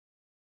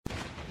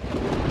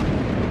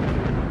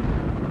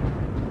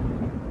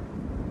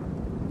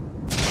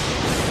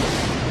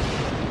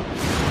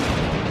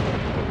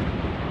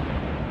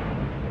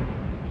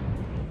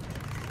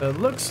So it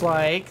looks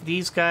like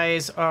these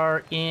guys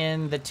are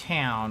in the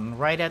town,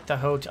 right at the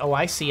hotel. Oh,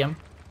 I see them.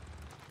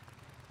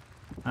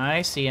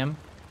 I see them.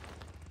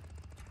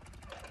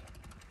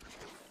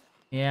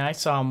 Yeah, I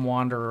saw them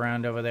wander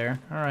around over there.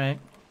 All right.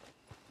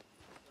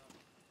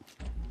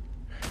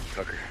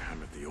 Tucker,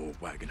 I'm at the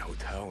old wagon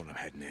hotel and I'm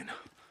heading in.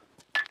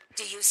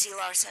 Do you see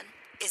Larson?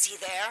 Is he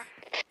there?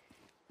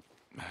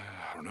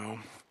 I don't know,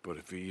 but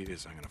if he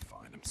is, I'm gonna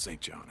find him. St.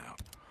 John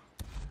out.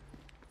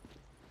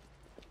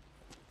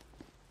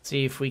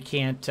 See if we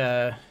can't,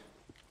 Oh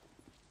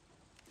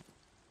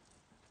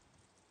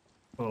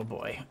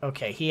boy.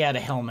 Okay, he had a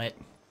helmet.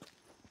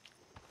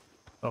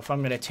 So if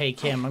I'm gonna take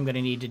him, I'm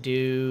gonna need to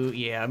do...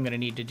 Yeah, I'm gonna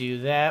need to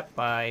do that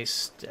by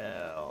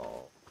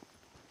stealth.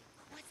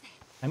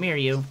 I'm here,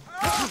 you.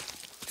 I'm in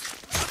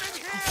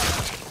here!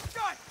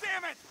 God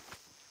damn it!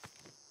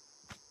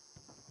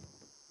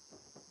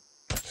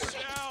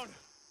 Down!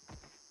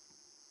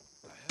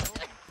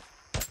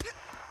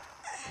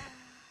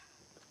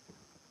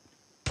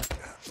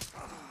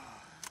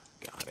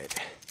 Got it.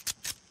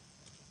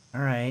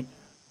 All right.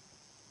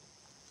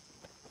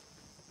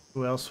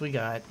 Who else we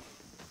got?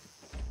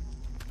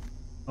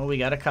 Oh, we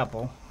got a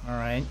couple. All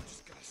right.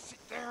 Just gonna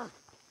sit there.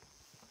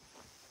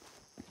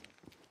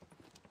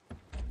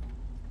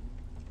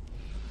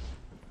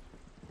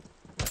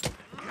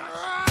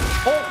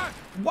 Oh!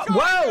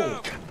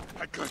 Whoa!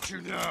 I got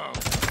you now.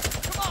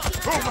 Come on!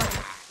 Oh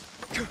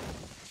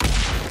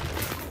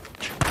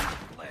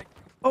my!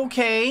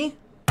 Okay.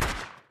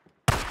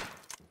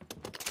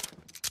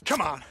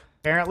 Come on.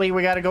 Apparently,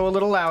 we got to go a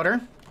little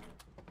louder.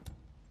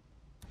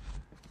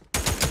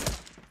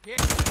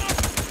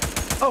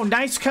 Oh,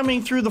 nice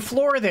coming through the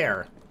floor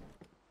there.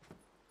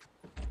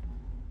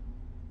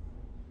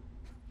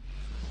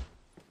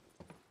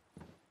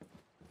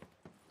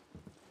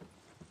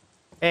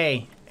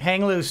 Hey,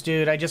 hang loose,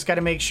 dude. I just got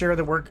to make sure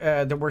that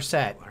we're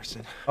set.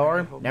 Larson.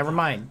 Or never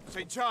mind.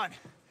 St. John,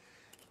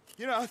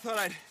 you know, I thought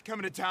I'd come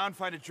into town,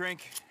 find a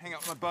drink, hang out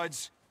with my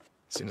buds.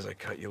 As soon as I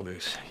cut you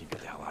loose, you get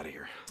the hell out of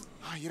here.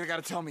 Oh, you don't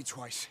gotta tell me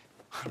twice.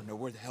 I don't know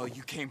where the hell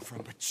you came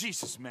from, but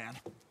Jesus, man.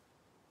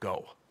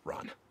 Go.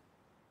 Run.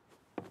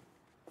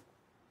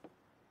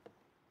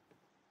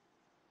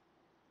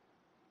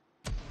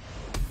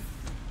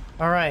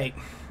 All right.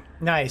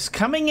 Nice.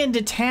 Coming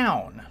into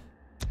town.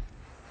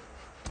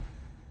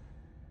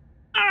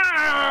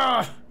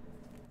 Ah!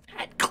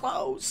 That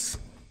close.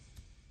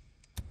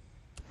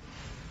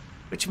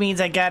 Which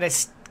means I gotta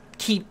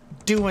keep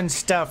doing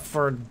stuff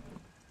for...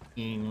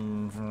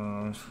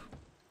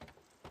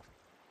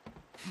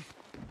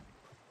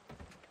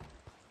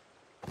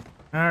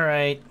 All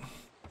right.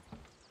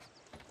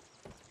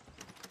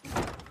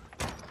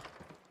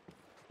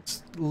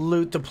 Let's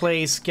loot the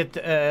place.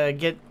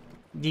 Get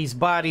these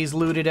bodies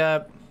looted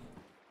up.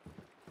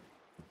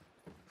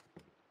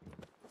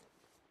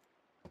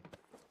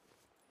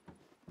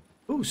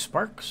 Ooh,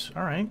 sparks.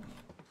 All right.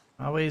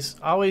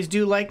 Always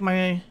do like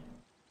my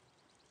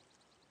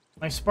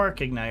spark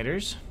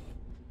igniters.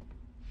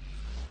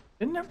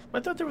 I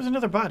thought there was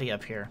another body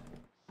up here.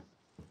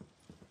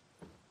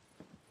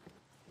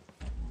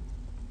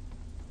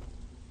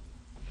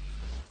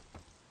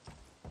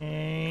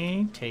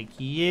 Okay, take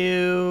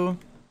you.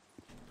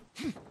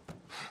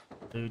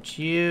 Loot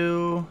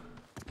you.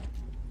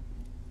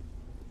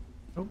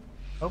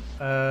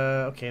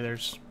 Okay,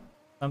 there's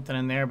something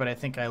in there, but I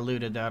think I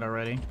looted that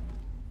already.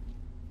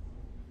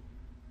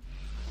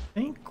 I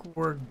think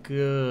we're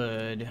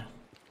good.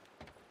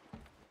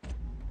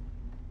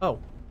 Oh,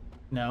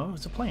 no, it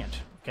was a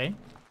plant. Okay.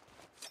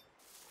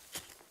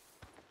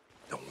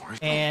 Don't worry.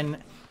 And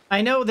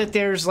I know that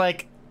there's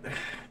like...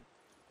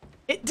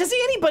 does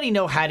anybody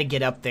know how to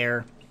get up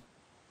there?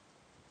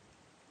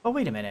 Oh,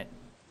 wait a minute.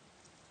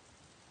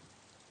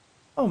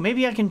 Oh,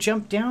 maybe I can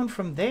jump down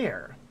from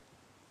there.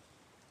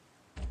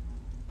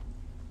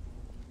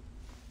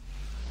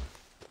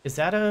 Is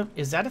that a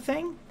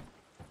thing?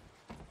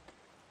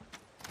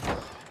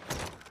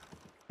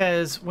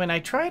 Because when I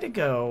try to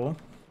go...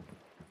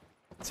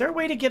 Is there a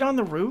way to get on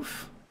the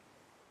roof?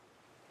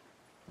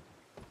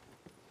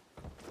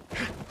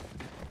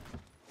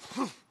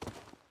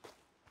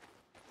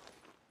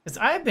 Because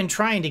I've been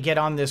trying to get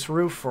on this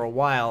roof for a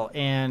while,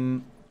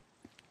 and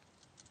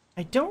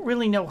I don't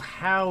really know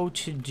how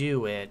to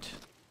do it.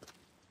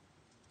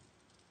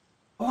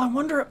 Oh, I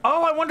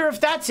wonder if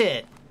that's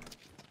it.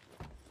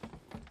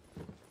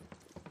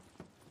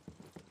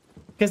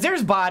 Because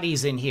there's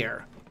bodies in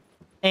here.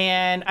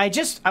 And I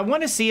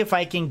want to see if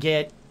I can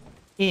get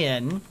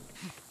in.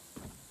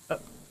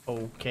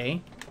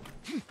 Okay.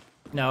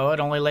 No, it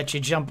only lets you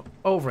jump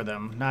over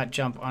them, not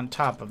jump on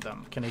top of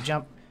them. Can I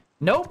jump?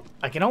 Nope,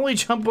 I can only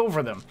jump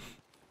over them.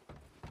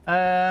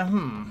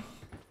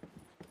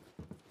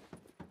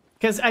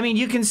 Because, I mean,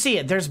 you can see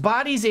it. There's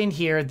bodies in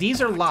here. These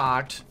are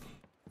locked.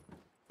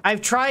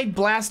 I've tried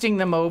blasting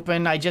them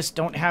open. I just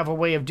don't have a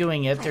way of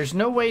doing it. There's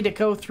no way to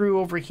go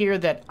through over here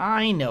that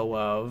I know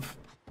of.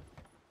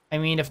 I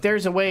mean, if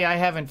there's a way, I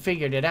haven't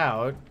figured it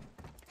out.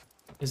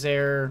 Is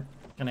there...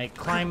 Can I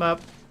climb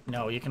up?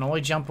 No, you can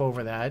only jump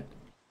over that.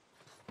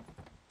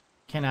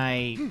 Can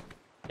I...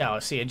 No,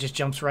 see, it just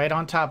jumps right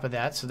on top of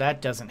that, so that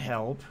doesn't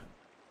help.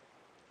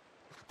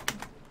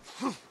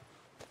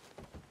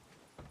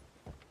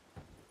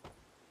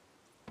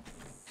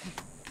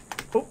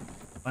 Oh,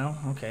 well,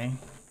 okay.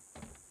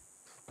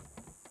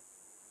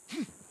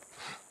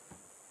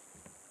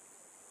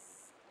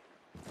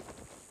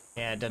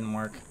 Yeah, it doesn't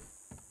work.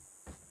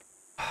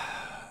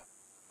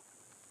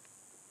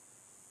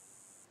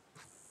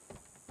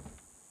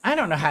 I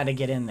don't know how to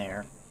get in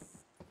there.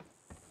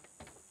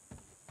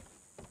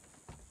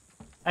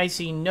 I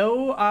see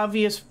no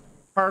obvious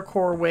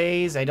parkour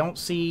ways. I don't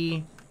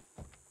suppose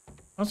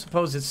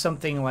it's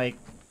something like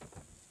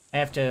I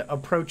have to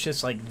approach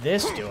this like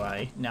this, do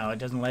I? No, it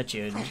doesn't let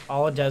you.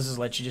 All it does is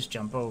let you just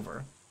jump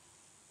over.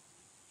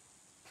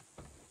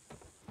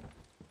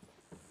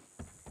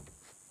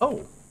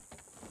 Oh.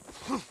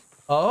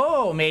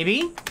 Oh,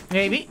 maybe?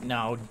 Maybe?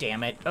 No,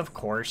 damn it. Of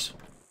course.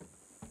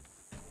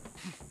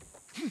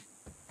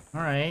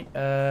 Alright,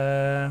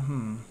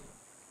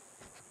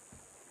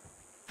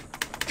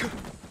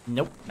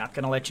 Nope, not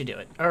gonna let you do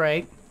it.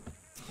 Alright.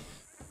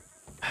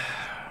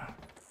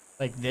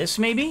 Like this,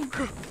 maybe?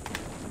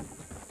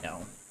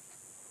 No.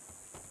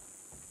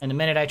 And the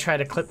minute I try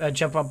to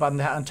jump up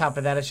on top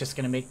of that, it's just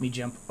gonna make me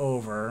jump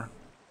over.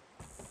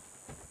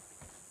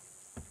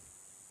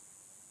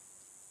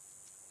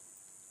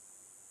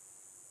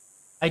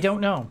 I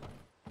don't know.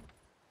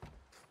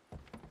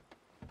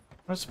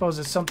 I suppose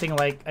it's something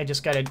like I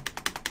just gotta...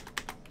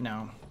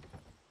 No.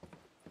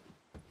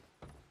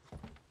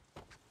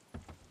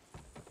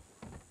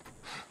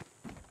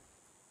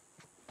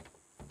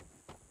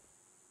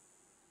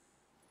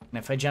 And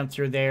if I jump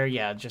through there,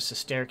 yeah, just a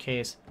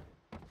staircase.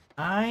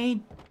 I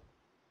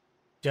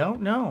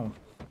don't know.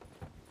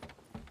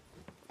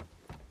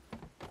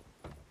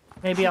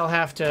 Maybe I'll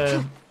have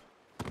to...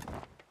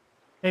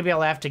 Maybe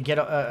I'll have to get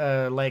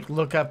like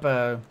look up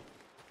a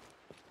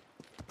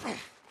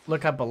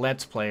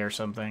Let's Play or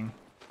something.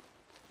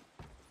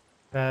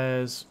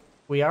 Because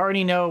we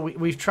already know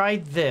we've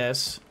tried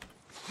this.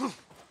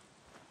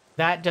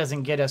 That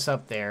doesn't get us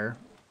up there.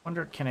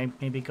 Wonder, can I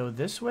maybe go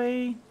this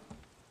way?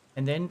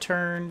 And then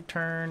turn,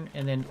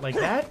 and then like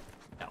that?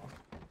 No.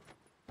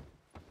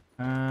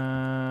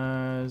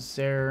 Is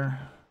there...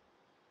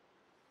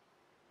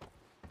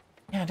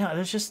 Yeah, no,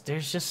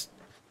 there's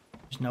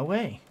no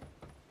way.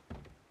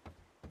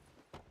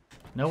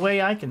 No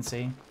way I can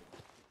see.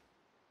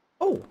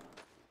 Oh!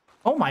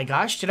 Oh my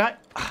gosh, did I...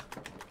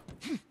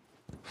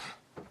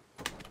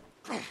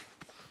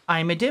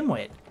 I'm a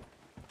dimwit.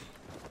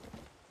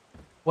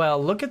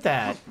 Well, look at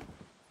that.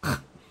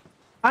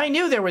 I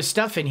knew there was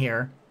stuff in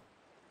here.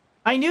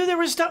 I knew there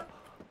was stuff...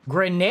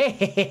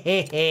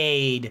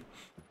 Grenade!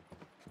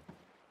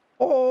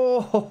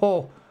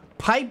 Oh!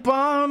 Pipe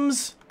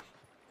bombs!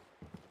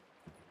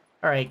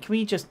 Alright, can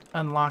we just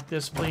unlock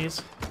this,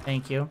 please?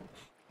 Thank you.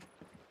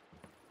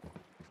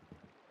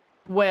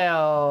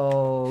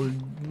 Well...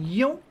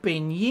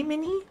 Yompin'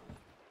 Yiminy?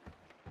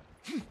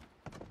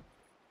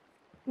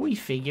 We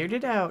figured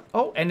it out.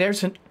 Oh, and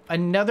there's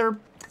another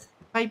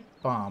pipe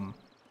bomb.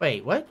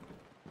 Wait, what?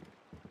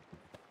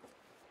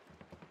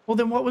 Well,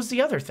 then what was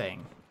the other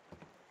thing?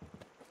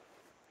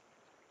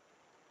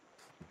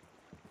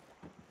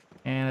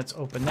 And let's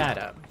open that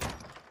up.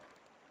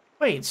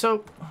 Wait,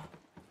 so...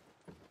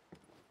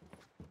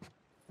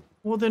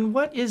 Well, then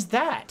what is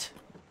that?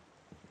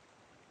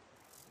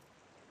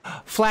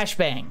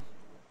 Flashbang.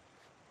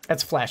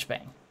 That's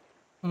flashbang.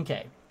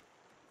 Okay.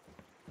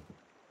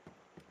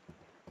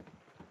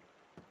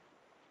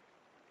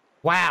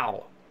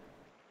 Wow.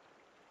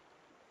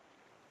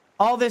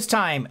 All this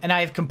time, and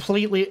I've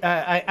completely...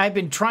 I've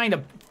been trying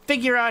to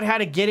figure out how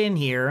to get in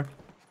here.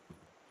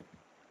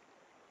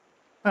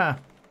 Huh.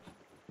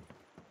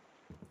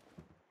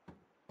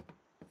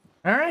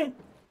 Alright.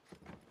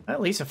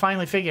 At least I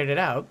finally figured it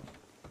out.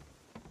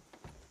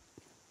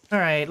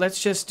 Alright,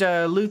 let's just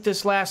loot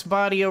this last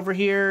body over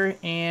here,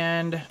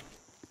 and...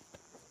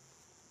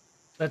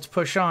 Let's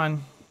push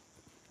on.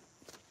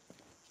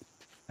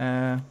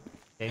 Okay,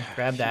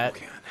 grab that.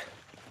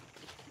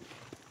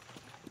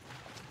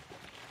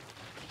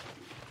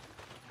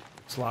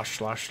 Slosh,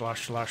 slosh,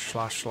 slosh, slosh,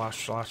 slosh,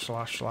 slosh, slosh,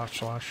 slosh, slosh,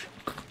 slosh.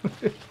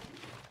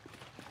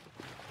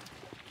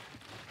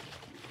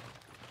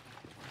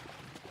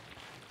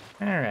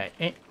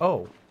 Alright.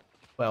 Oh.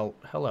 Well,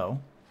 hello.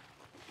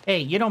 Hey,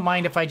 you don't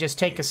mind if I just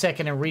take a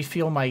second and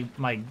refuel my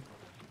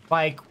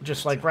bike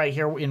just like right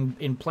here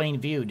in plain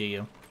view, do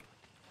you?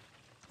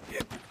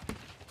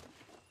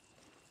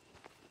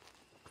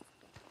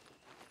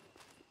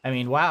 I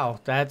mean, wow,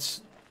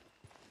 that's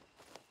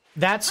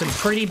some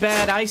pretty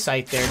bad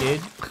eyesight there,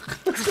 dude.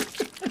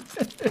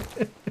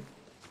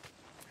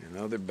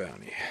 Another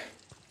bounty.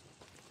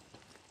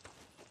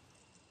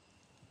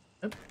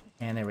 Oop,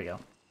 and there we go.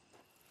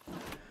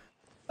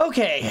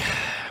 Okay.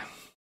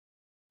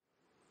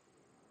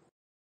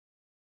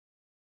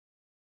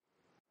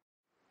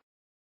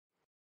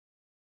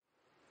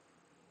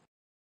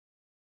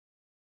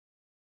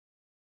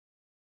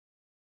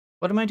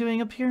 What am I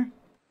doing up here?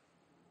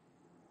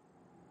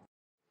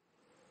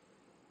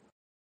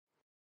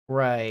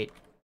 Right.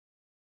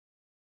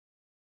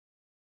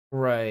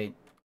 Right.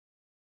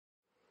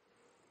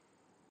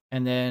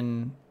 And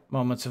then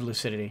moments of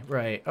lucidity.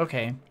 Right.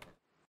 Okay.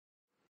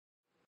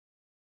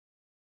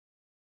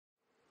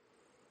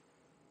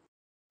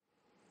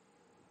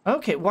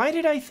 Okay, why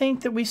did I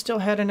think that we still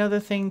had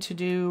another thing to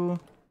do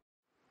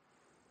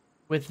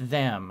with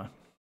them?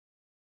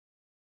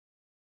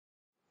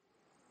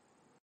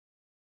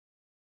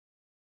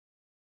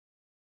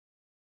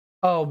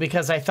 Oh,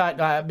 because I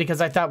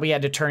thought we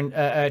had to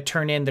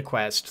turn in the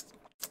quest.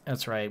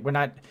 That's right.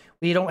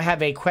 We don't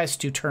have a quest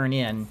to turn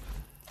in.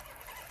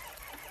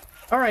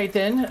 All right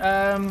then.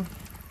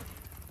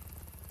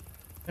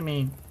 Let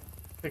me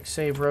quick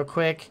save real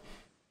quick.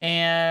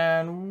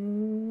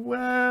 And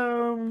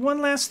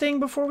one last thing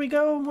before we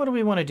go. What do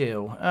we want to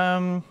do?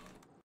 I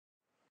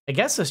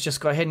guess let's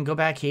just go ahead and go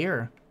back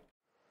here.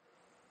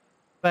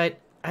 But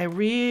I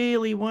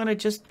really want to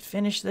just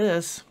finish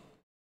this.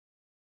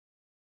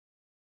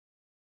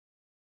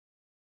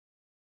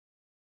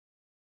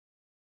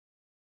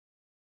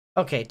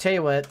 Okay, tell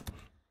you what.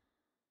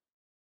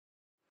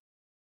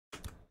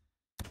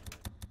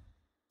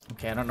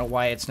 Okay, I don't know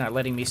why it's not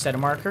letting me set a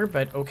marker,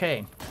 but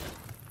okay.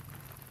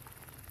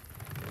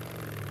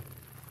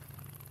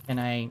 Can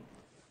I...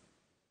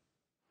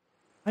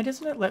 Why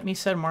doesn't it let me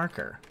set a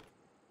marker?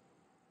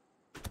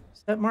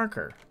 Set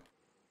marker.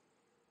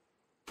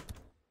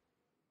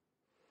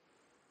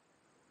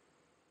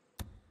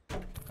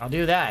 I'll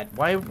do that.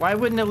 Why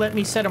wouldn't it let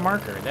me set a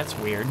marker? That's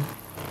weird.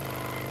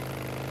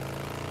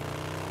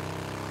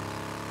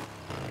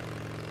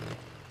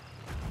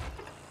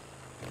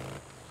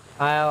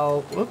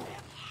 Whoop.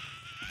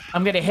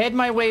 I'm gonna head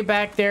my way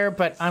back there,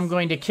 but I'm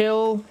going to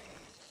kill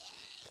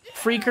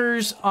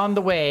freakers on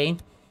the way.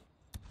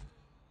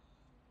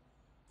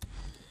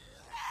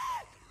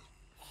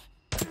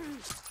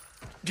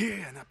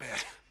 Yeah, not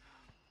bad.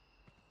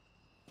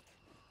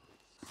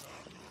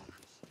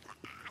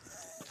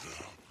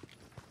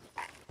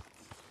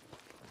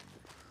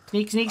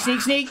 Sneak, sneak,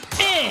 sneak, sneak.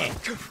 Eh!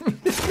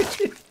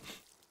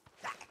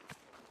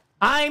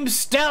 I'm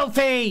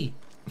stealthy!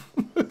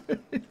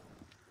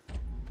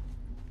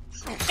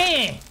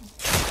 Eh!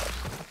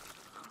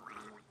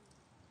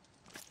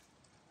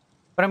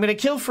 But I'm gonna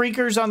kill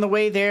freakers on the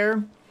way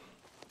there.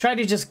 Try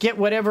to just get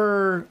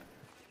whatever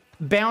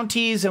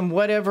bounties and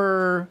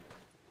whatever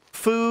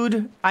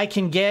food I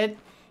can get.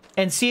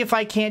 And see if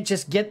I can't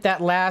just get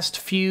that last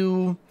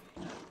few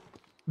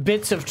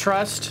bits of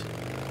trust.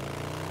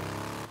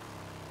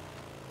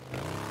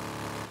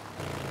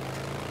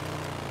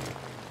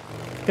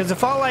 Because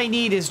if all I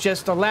need is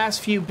just the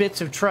last few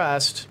bits of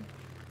trust...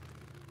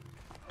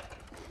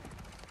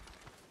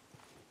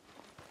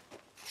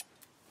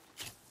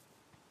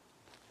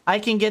 I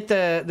can get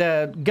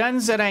the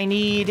guns that I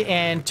need,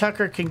 and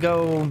Tucker can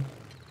go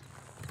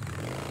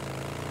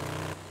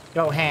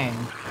hang.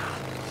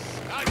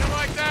 How'd you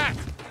like that?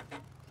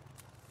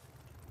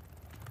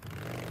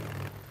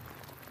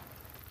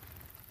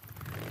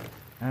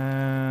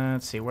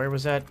 Let's see, where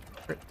was that?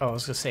 Oh, I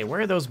was gonna say, where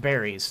are those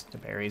berries? The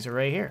berries are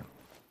right here.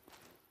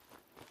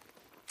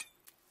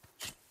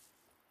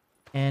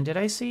 And did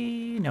I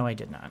see? No, I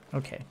did not.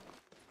 Okay.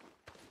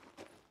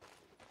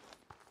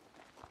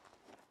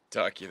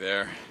 Tuck, you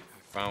there?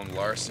 I found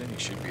Larson. He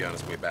should be on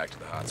his way back to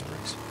the hot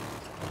springs.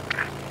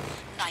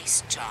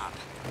 Nice job.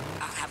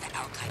 I'll have the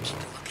Alki keep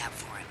a lookout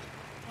for him.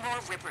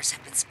 More Rippers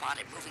have been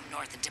spotted moving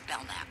north into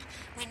Belknap.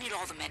 We need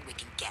all the men we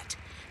can get.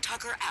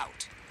 Tucker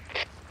out.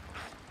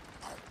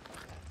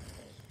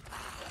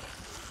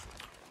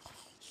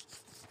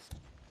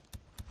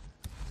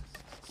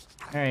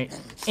 All right.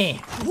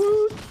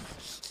 Woo.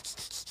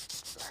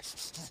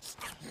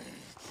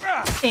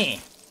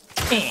 Okay.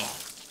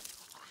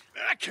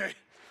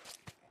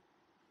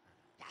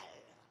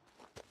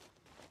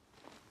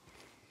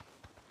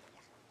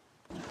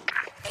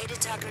 Ada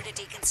Tucker to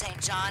Deacon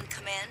St. John,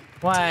 come in.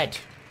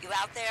 What? You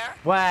out there?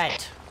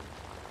 What?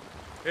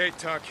 Hey,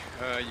 Tuck.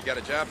 You got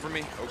a job for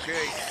me?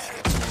 Okay.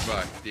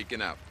 Goodbye.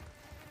 Deacon out.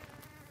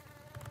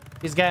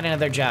 He's got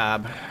another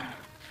job.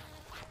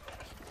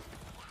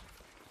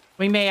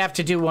 We may have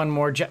to do one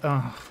more job.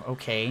 Oh,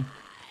 okay.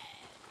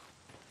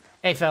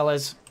 Hey,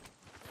 fellas.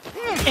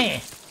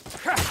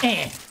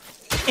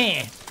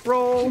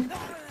 Roll.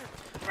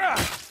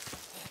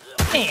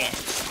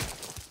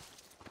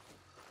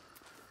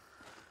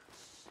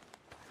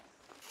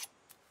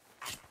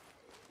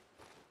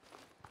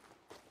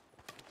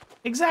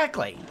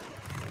 Exactly.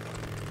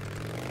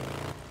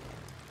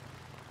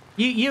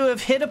 You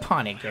have hit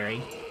upon it,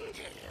 Gary.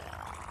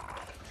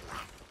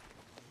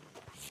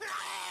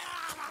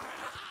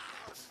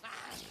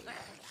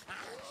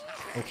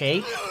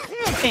 Okay.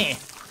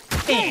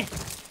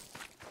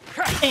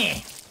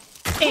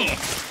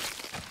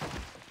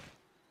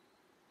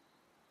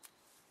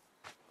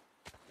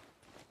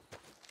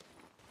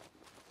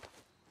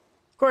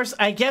 Of course,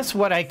 I guess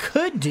what I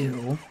could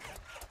do...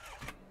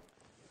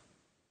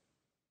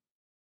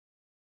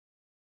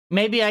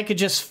 Maybe I could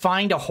just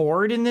find a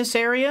horde in this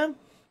area? Of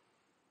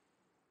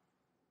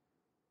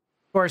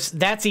course,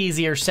 that's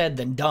easier said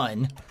than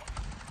done.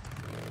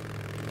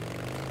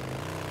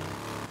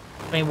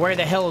 I mean, where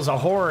the hell is a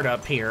horde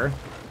up here?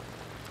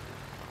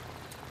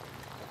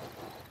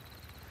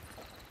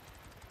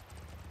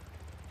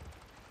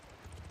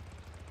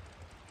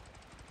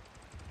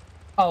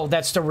 Oh,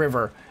 that's the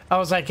river. I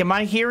was like, am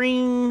I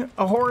hearing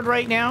a horde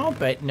right now?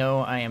 But no,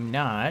 I am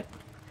not.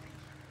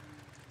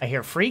 I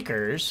hear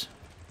freakers,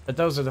 but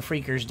those are the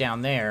freakers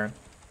down there.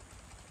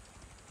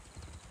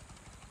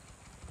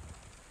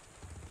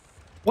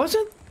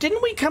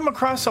 Didn't we come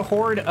across a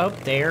horde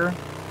up there?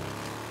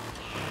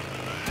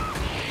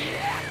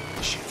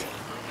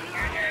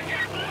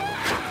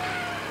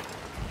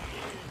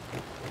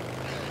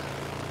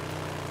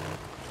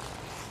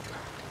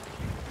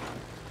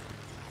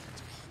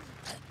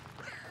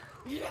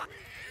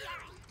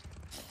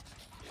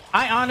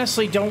 I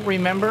honestly don't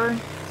remember.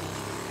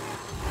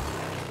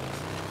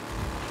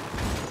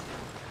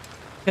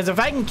 Because if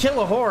I can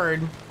kill a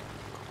horde,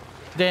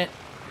 then...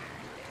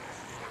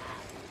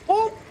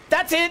 Oh,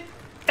 that's it!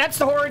 That's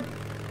the horde!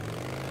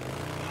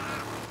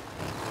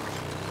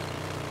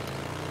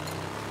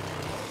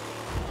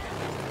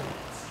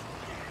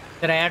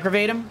 Did I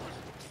aggravate him?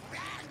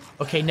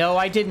 Okay, no,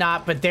 I did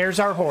not, but there's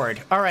our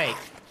horde. Alright.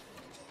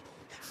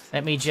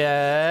 Let me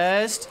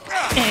just...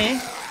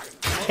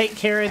 take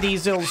care of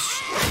these little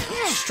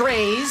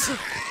strays.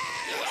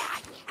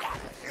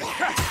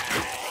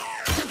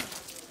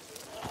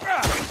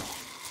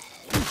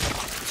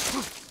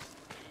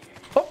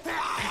 Oh.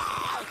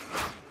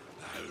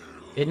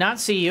 Did not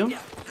see you.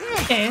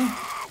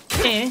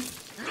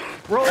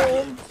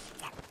 Roll.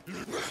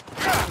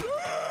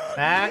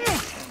 Back.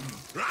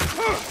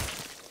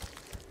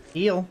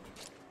 Heal.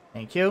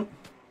 Thank you.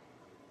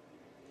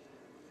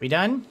 We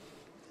done?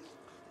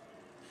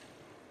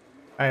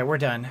 Alright, we're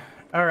done.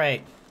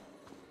 Alright.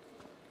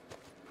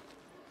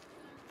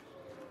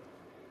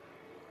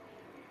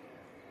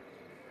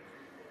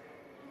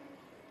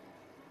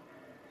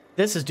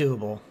 This is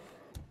doable.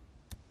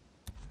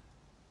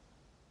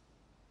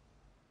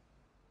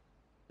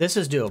 This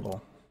is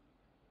doable.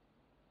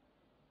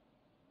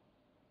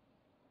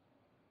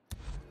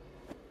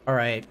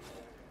 Alright.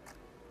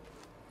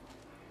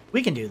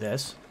 We can do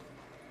this.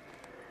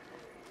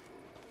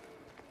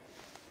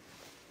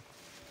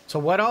 So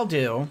what I'll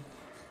do,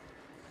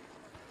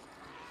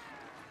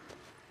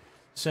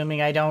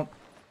 assuming I don't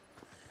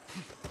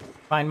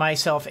find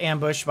myself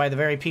ambushed by the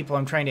very people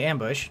I'm trying to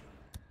ambush.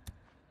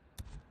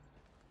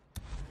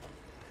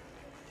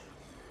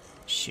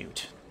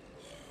 Shoot.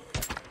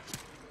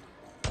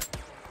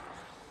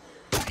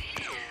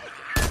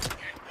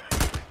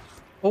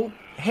 Oh,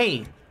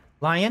 hey,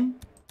 Lion.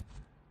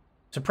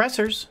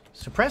 Suppressors.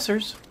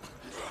 Suppressors.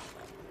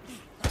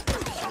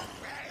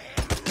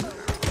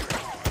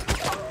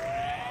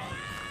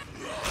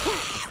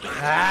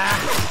 Ah!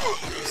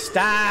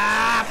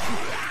 Stop!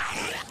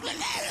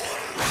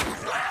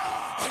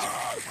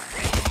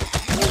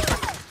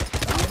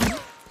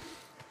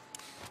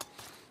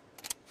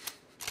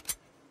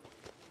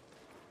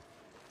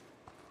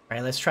 All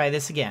right, let's try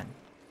this again.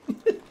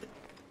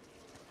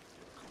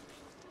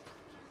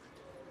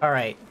 All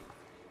right.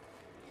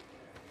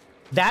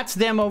 That's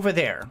them over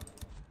there.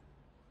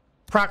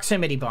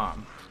 Proximity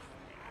bomb.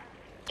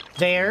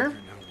 There.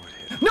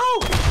 No!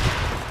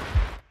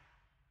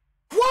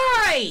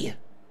 Why?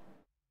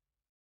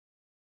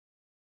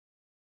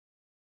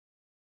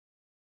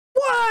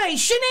 Why?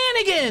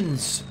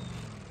 Shenanigans!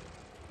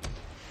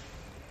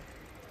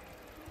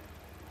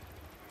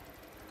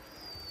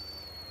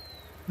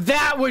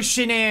 That was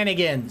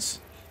shenanigans.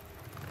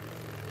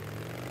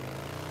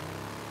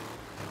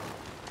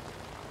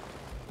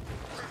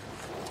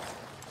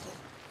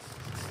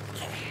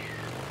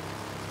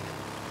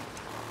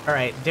 All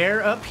right,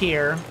 they're up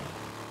here.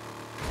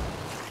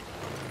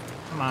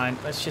 Come on,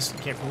 let's just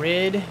get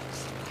rid of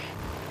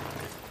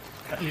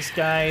these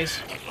guys.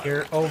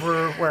 They're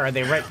over, where are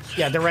they? Right,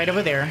 yeah, they're right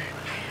over there.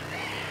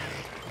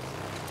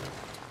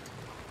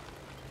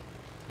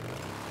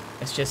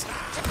 Let's just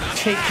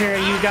take care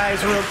of you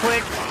guys real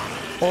quick.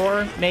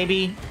 Or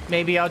maybe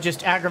I'll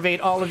just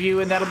aggravate all of you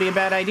and that'll be a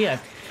bad idea.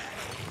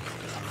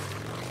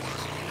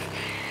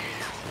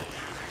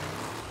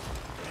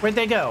 Where'd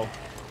they go?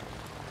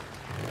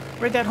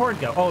 Where'd that horde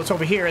go? Oh, it's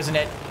over here, isn't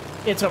it?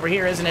 It's over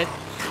here, isn't it?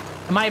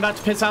 Am I about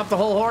to piss off the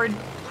whole horde?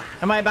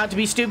 Am I about to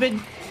be stupid?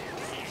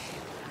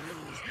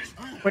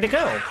 Where'd it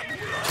go?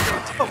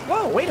 Oh,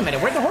 whoa, wait a minute.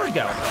 Where'd the horde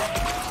go?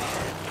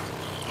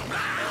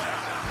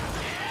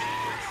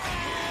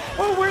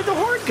 Whoa, where'd the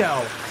horde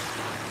go?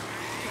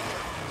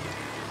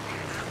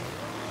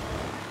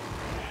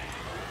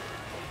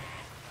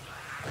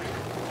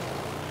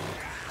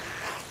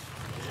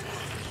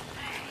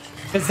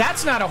 Because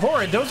that's not a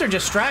horde. Those are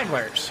just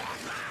stragglers.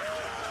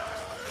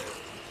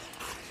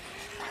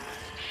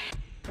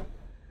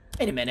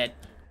 Wait a minute.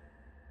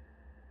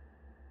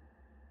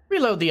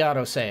 Reload the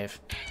autosave.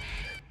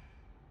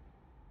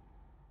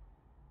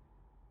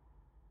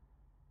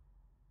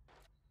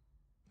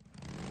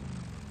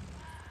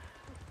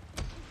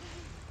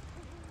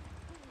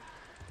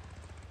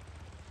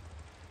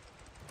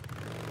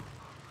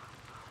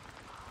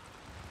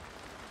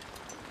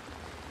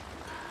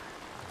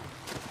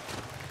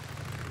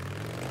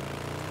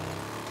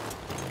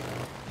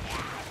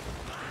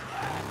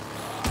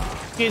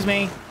 Excuse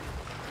me.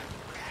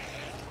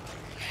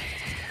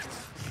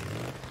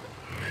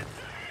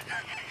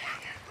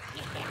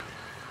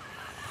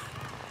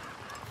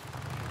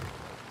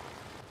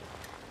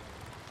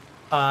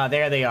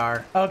 There they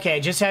are.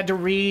 Okay, just had to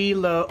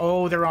reload.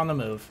 Oh, they're on the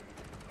move.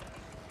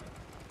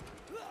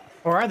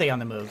 Or are they on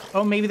the move?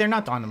 Oh, maybe they're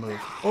not on the move.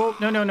 Oh,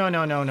 no, no, no,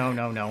 no, no, no,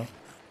 no, no.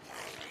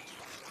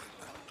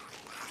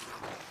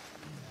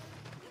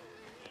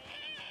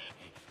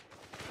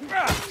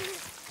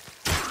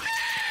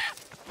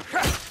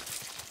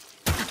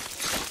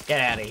 Get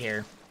out of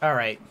here. All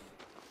right.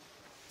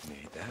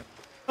 Made that.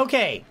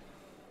 Okay.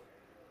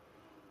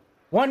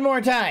 One more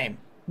time.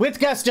 With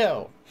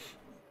gusto.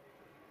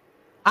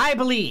 I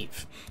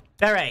believe.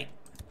 All right.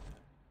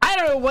 I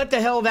don't know what the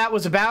hell that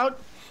was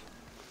about.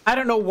 I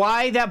don't know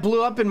why that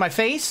blew up in my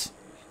face.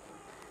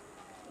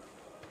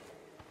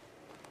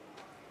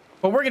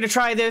 But we're going to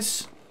try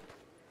this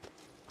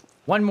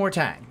one more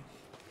time.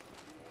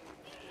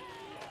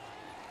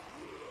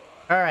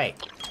 All right.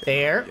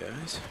 There.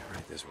 Guys,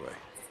 right this way.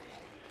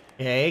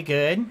 Okay,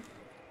 good.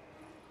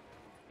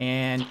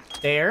 And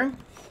there.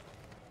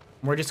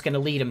 We're just going to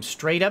lead him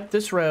straight up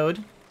this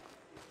road.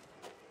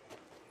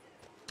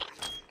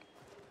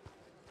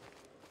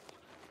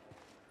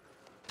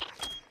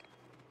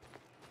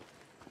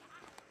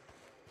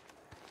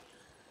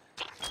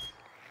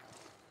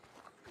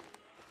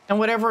 And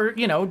whatever,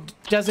 you know,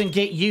 doesn't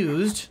get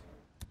used,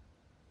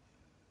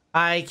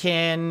 I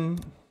can...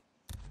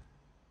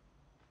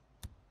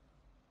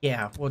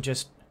 Yeah, we'll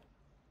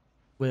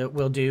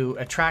do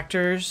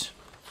attractors.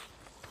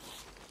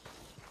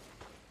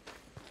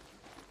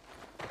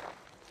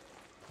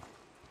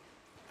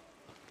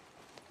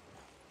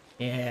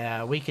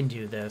 Yeah, we can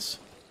do this.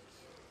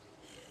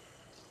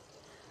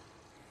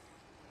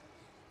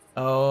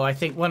 Oh, I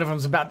think one of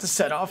them's about to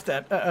set off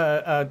that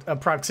a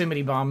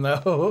proximity bomb,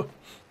 though.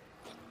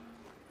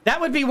 That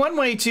would be one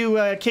way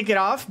to kick it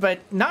off, but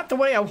not the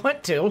way I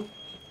want to.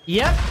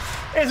 Yep,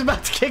 it's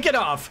about to kick it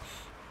off.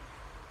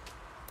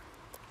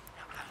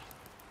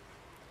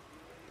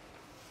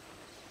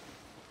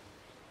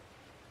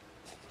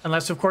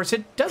 Unless, of course,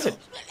 it doesn't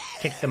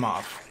kick them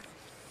off.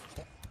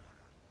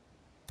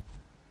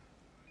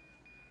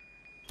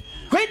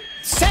 Quit!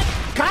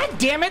 God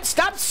damn it!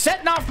 Stop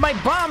setting off my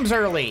bombs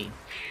early!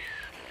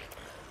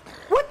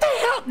 What the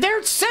hell?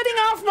 They're setting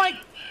off my...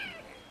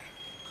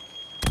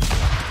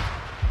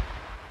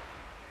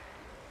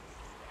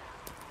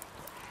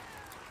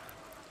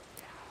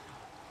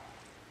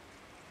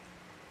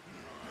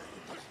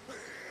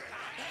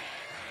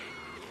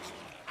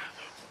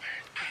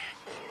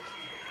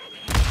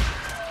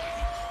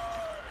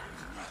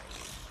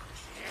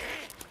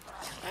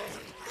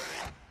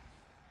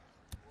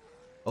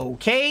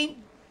 Okay.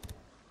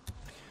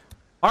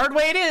 Hard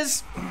way it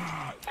is.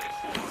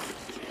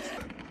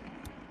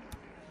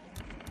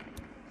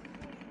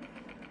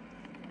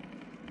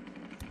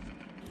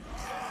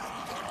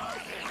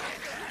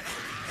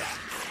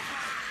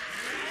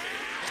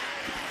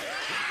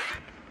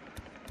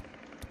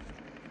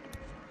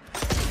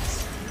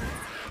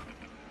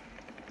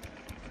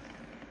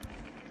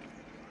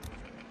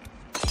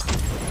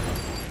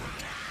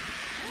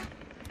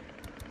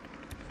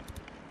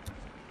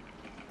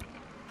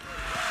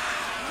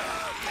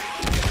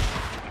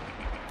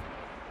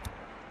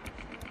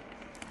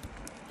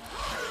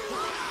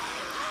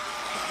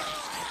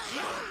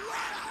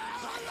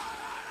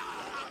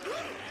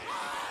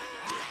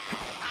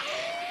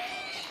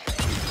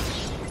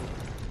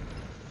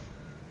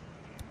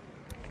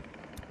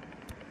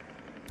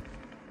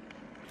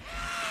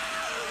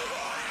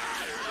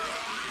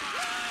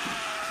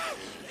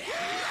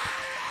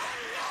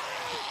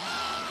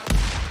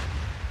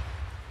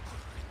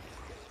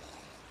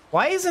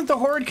 Why isn't the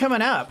Horde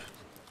coming up?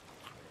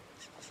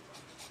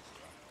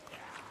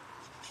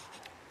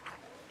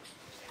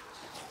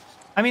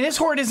 I mean, this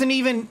Horde isn't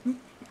even...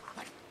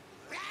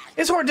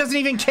 This Horde doesn't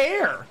even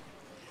care.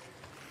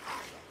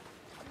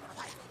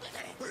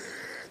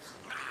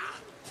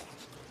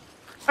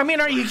 I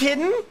mean, are you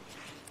kidding?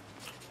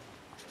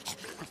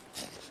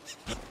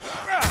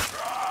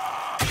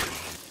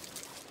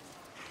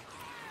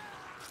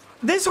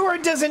 This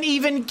Horde doesn't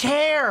even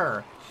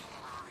care.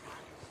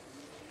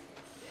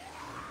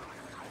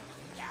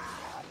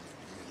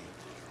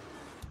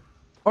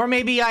 Or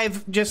maybe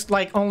I've just,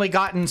 like, only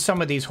gotten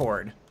some of these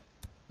Horde.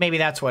 Maybe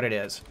that's what it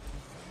is.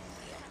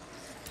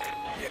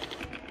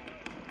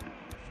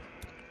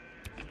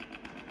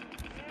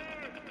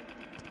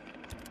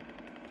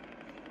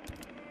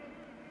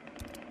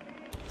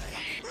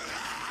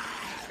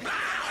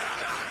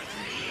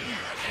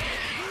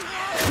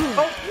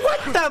 Oh, what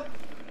the?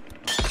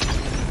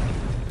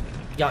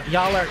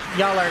 Y'all are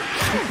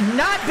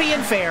not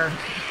being fair.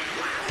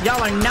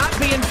 Y'all are not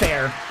being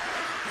fair.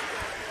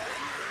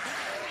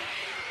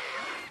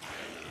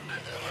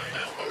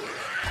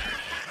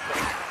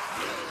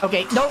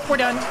 Okay, nope, we're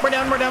done. We're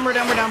done. We're out.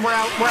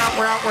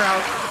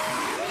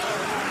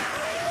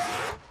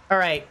 All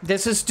right,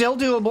 this is still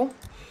doable.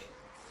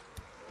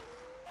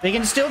 We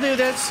can still do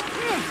this.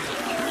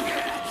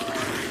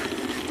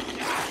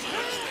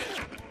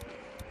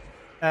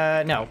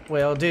 No.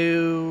 We'll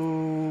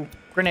do...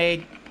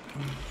 grenade.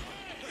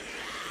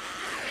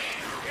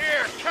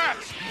 Here,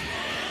 catch!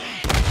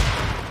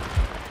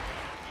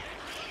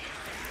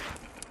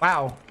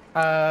 Wow.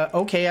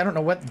 Okay, I don't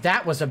know what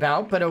that was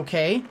about, but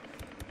okay.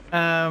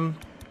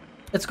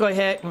 Let's go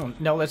ahead.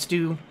 No, let's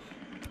do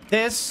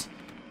this,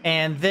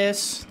 and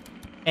this,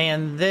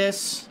 and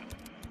this.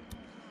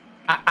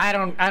 I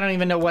don't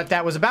even know what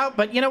that was about,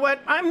 but you know what?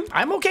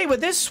 I'm okay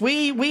with this.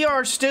 We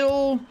are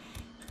still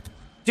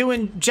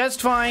doing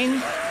just fine.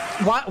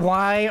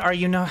 Why are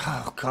you not?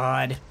 Oh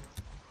God.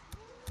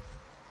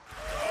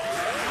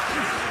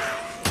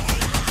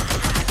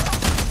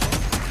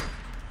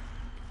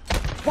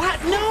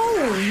 What? No!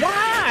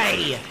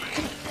 Why?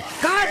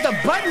 God, the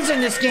buttons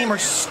in this game are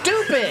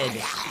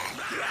stupid!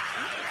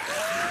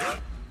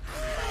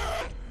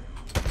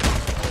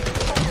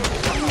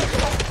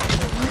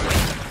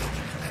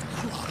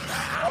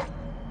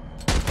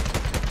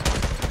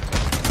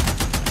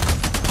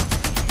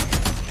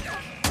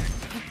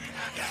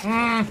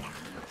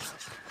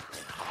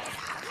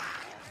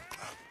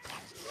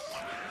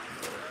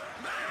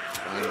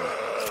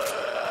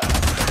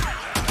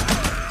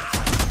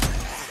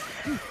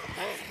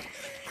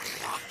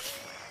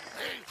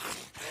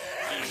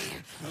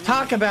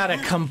 Talk about a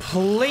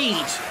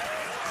complete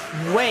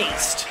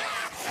waste.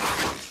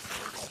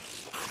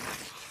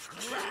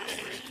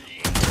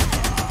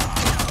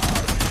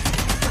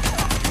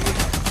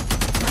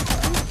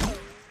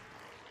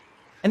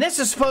 And this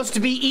is supposed to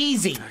be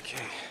easy.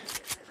 Okay.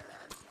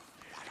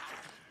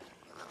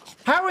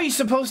 How are you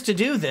supposed to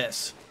do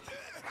this?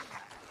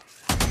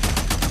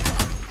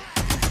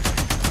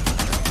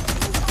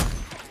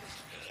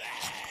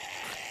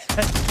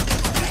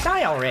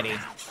 Die already.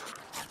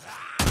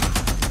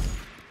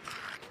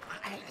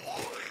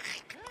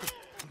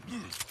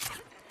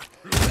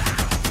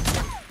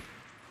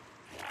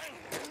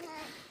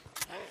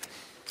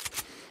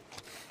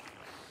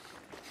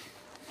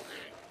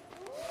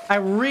 I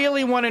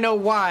really want to know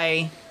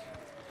why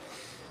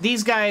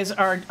these guys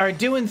are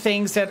doing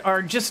things that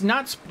are just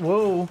not...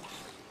 Whoa.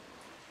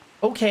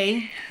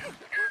 Okay.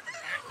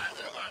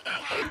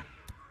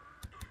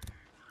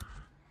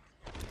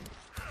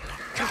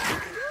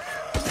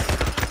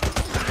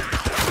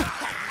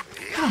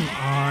 Come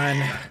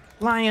on.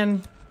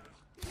 Lion.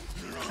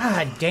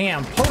 God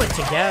damn, pull it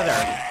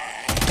together.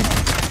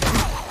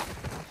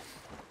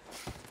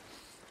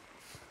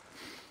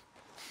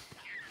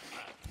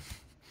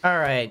 All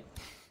right.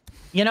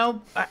 You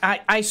know,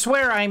 I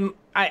swear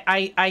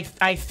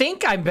I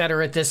think I'm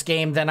better at this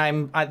game than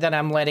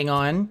I'm letting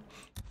on.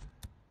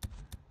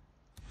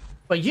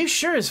 But you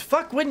sure as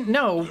fuck wouldn't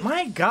know.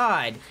 My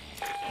God.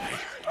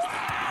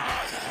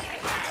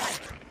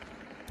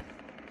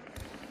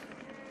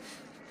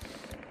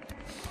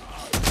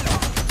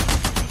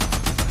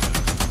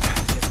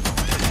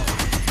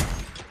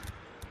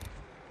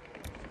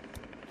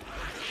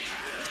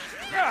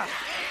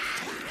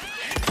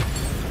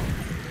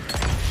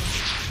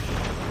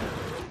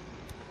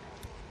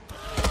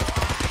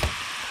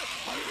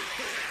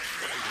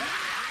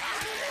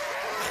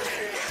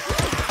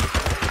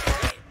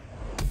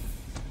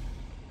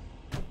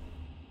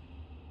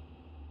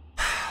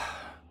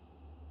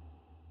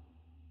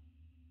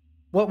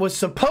 What was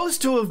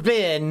supposed to have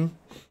been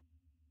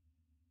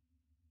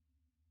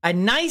a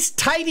nice,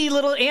 tidy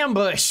little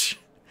ambush.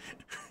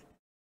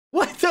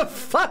 What the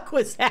fuck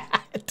was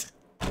that?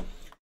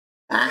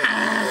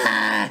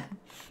 Ah!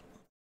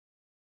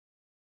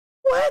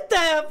 What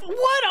the?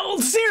 What?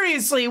 Oh,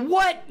 seriously,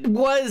 what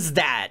was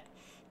that?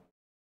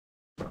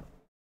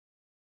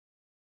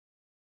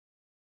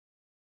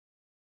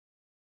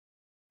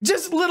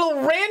 Just little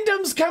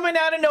randoms coming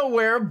out of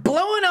nowhere,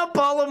 blowing up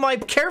all of my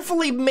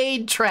carefully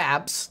made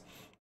traps.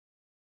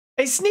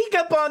 I sneak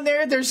up on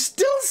there, they're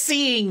still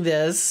seeing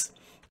this.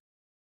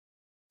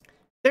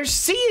 They're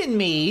seeing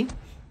me.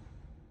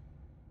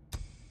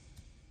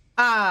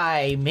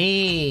 I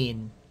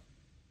mean...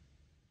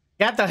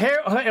 Got the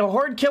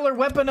Horde killer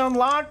weapon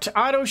unlocked,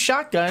 auto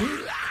shotgun.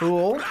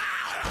 Cool.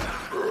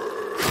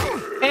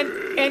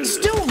 And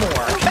still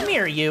more. Come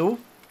here, you.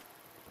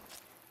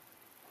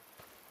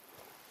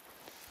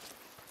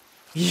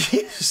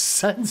 You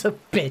sons of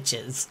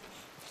bitches.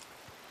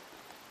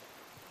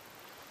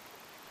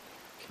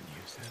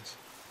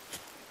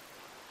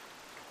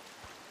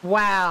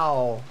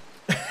 Wow.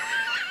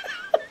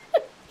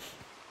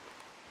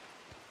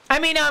 I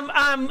mean,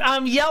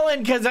 I'm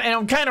yelling because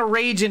I'm kind of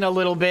raging a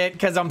little bit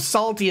because I'm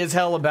salty as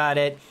hell about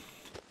it.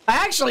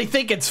 I actually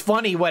think it's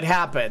funny what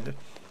happened.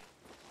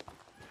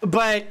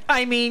 But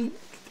I mean,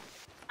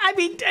 am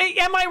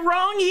I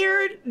wrong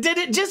here? Did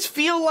it just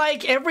feel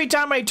like every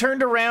time I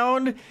turned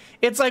around,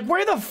 it's like,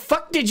 where the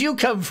fuck did you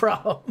come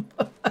from?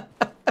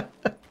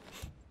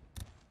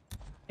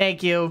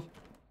 Thank you.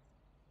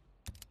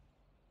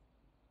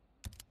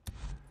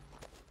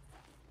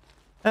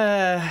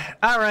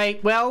 All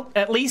right, well,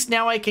 at least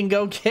now I can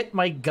go get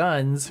my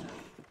guns,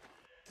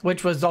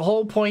 which was the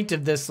whole point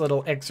of this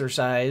little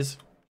exercise.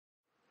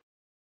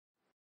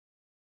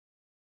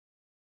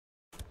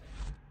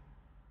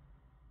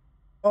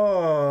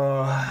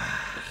 Oh.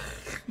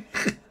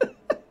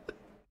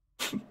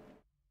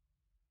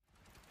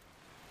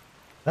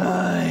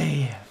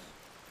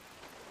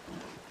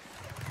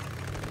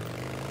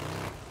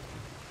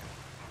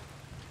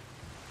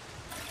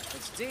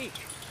 stink.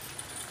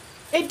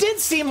 It did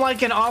seem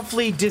like an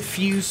awfully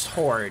diffuse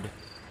horde.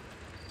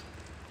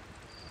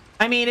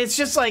 I mean, it's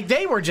just like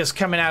they were just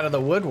coming out of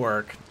the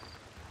woodwork.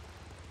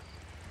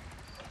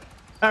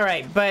 All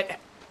right, but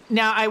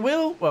now I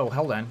will... Whoa,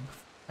 hold on.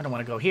 I don't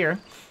want to go here.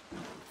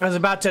 I was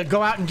about to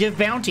go out and give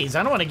bounties.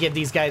 I don't want to give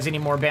these guys any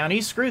more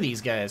bounties. Screw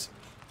these guys.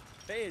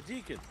 Hey, a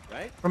deacon,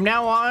 right? From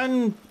now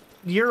on,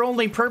 your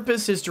only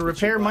purpose is to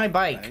repair my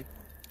bike. Right?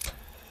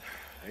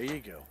 There you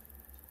go.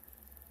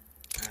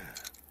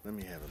 Let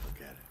me have a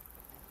look at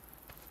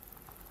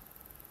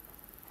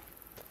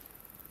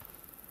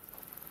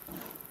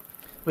it.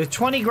 With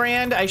 20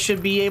 grand, I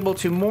should be able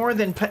to more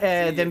than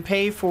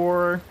pay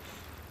for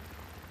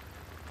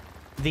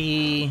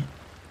the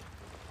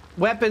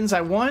weapons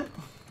I want.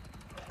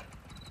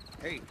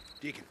 Hey,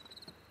 deacon.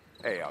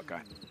 Hey, Alki.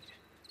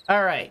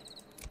 All right,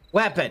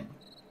 weapon.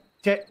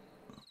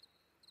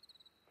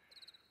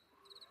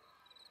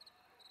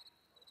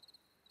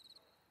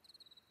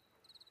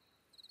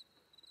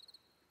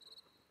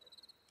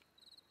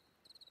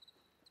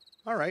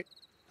 All right,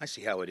 I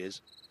see how it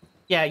is.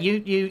 Yeah,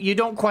 you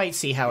don't quite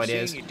see how it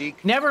is.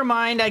 Never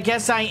mind. I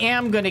guess I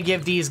am gonna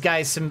give these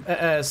guys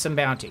some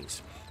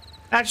bounties.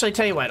 Actually,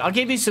 tell you what, I'll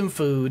give you some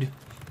food.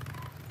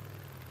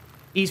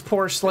 These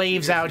poor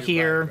slaves out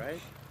here, right?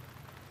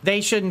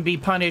 they shouldn't be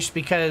punished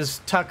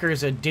because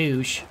Tucker's a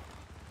douche.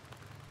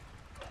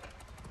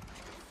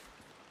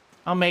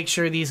 I'll make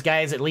sure these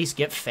guys at least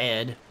get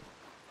fed.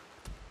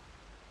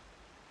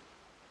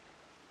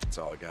 That's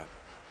all I got.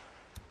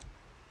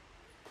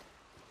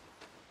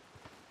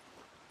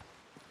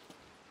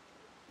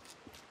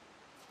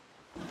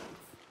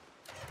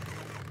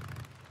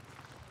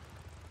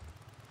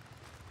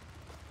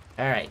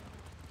 All right.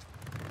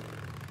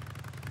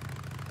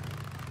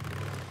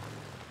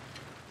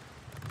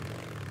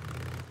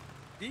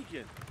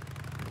 Deacon.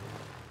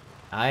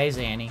 Hi,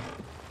 Zanny.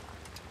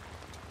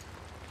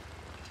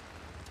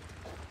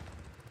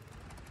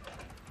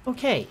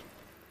 Okay.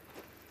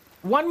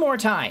 One more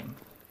time.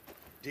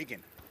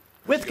 Deacon.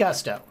 With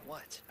gusto.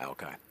 What?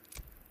 Alki.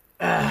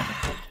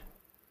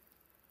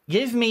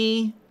 Give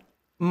me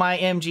my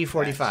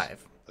MG45.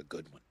 That's a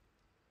good one.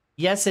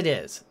 Yes, it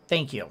is.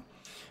 Thank you.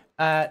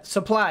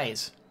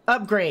 Supplies.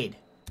 Upgrade.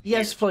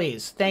 Yes,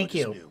 please. Thank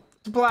you. New.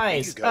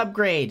 Supplies. There you go.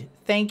 Upgrade.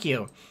 Thank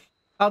you.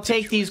 I'll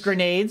take these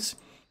grenades.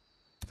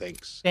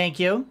 Thanks. Thank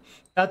you.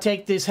 I'll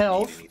take this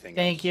health. anything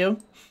Thank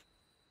you.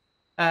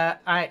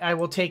 I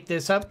will take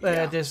this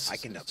this I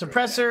can upgrade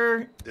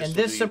suppressor that. and This'll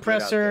this do you good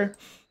out suppressor. there.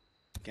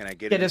 Can I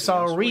get Get us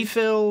anything all else for you?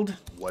 refilled.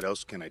 What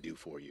else can I do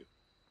for you?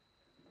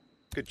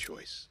 Good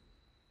choice.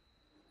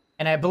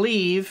 And I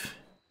believe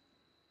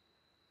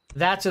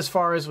that's as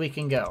far as we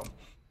can go.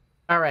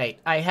 All right,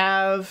 I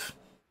have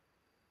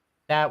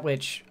that,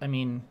 which, I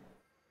mean,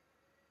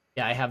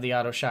 yeah, I have the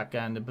auto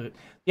shotgun.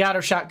 The auto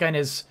shotgun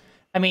is,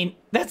 I mean,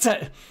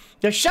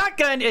 the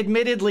shotgun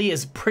admittedly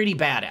is pretty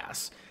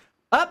badass.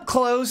 Up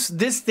close,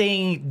 this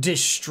thing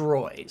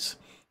destroys.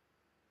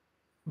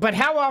 But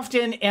how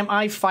often am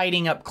I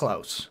fighting up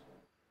close?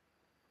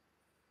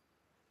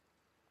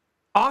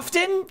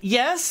 Often?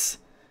 Yes.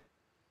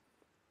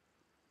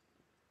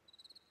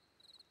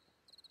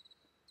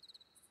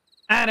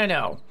 I don't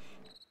know.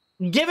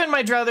 Given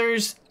my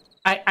druthers,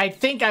 I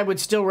think I would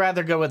still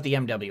rather go with the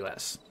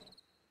MWS.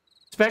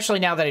 Especially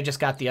now that I just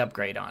got the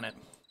upgrade on it.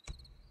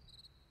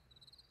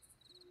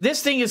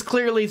 This thing is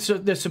clearly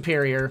the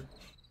superior.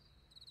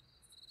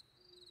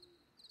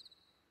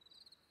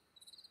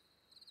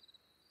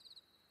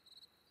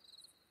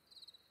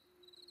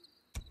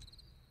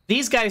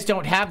 These guys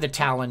don't have the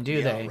Talon,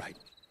 do they? All right.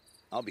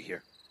 I'll be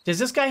here. Does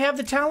this guy have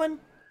the Talon?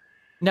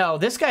 No,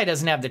 this guy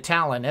doesn't have the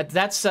Talon.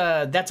 That's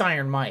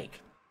Iron Mike.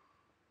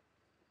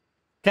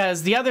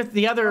 Because the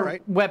other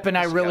right. weapon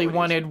I really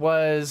wanted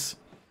was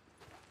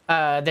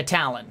the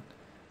Talon,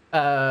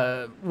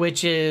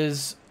 which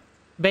is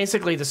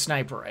basically the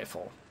sniper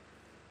rifle.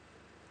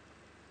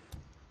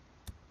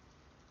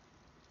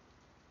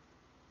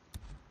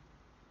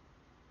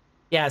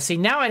 Yeah, see,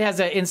 now it has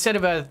instead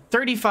of a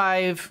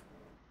 35,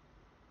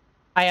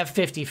 I have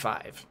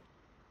 55.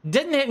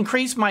 Didn't it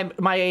increase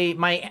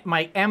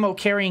my ammo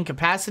carrying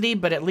capacity,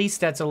 but at least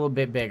that's a little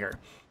bit bigger.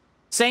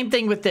 Same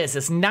thing with this.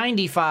 It's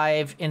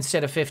 95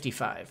 instead of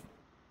 55.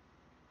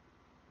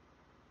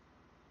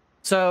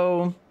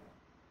 So,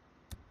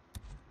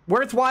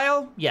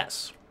 worthwhile?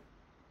 Yes.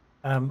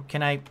 Why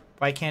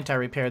can't I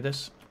repair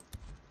this?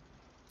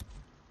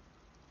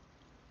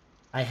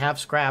 I have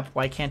scrap.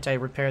 Why can't I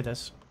repair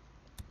this?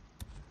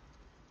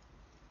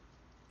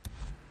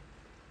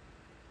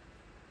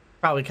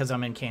 Probably because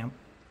I'm in camp.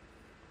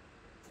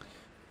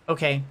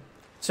 Okay.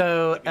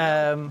 So,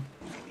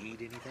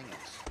 Need anything else?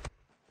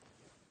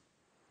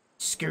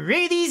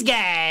 screw these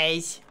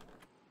guys.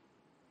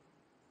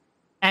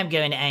 I'm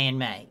going to Iron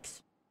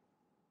Mike's.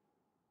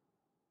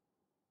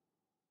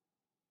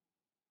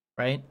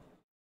 Right?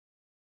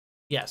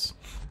 Yes.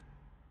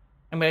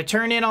 I'm going to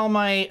turn in all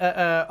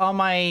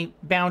my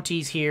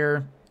bounties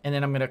here, and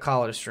then I'm going to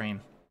call it a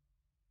stream.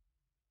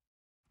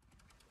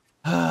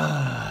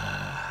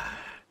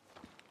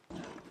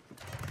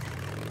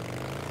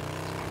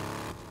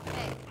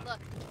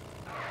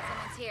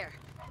 here.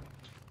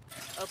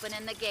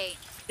 Opening the gate.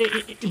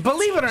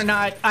 Believe it or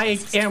not, I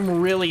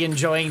am really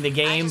enjoying the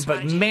game,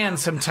 but man,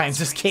 sometimes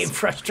this game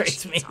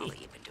frustrates me. All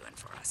that you've been doing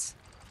for us.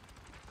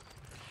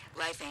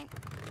 Life ain't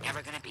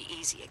ever gonna be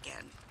easy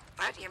again,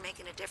 but you're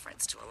making a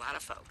difference to a lot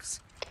of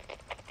folks.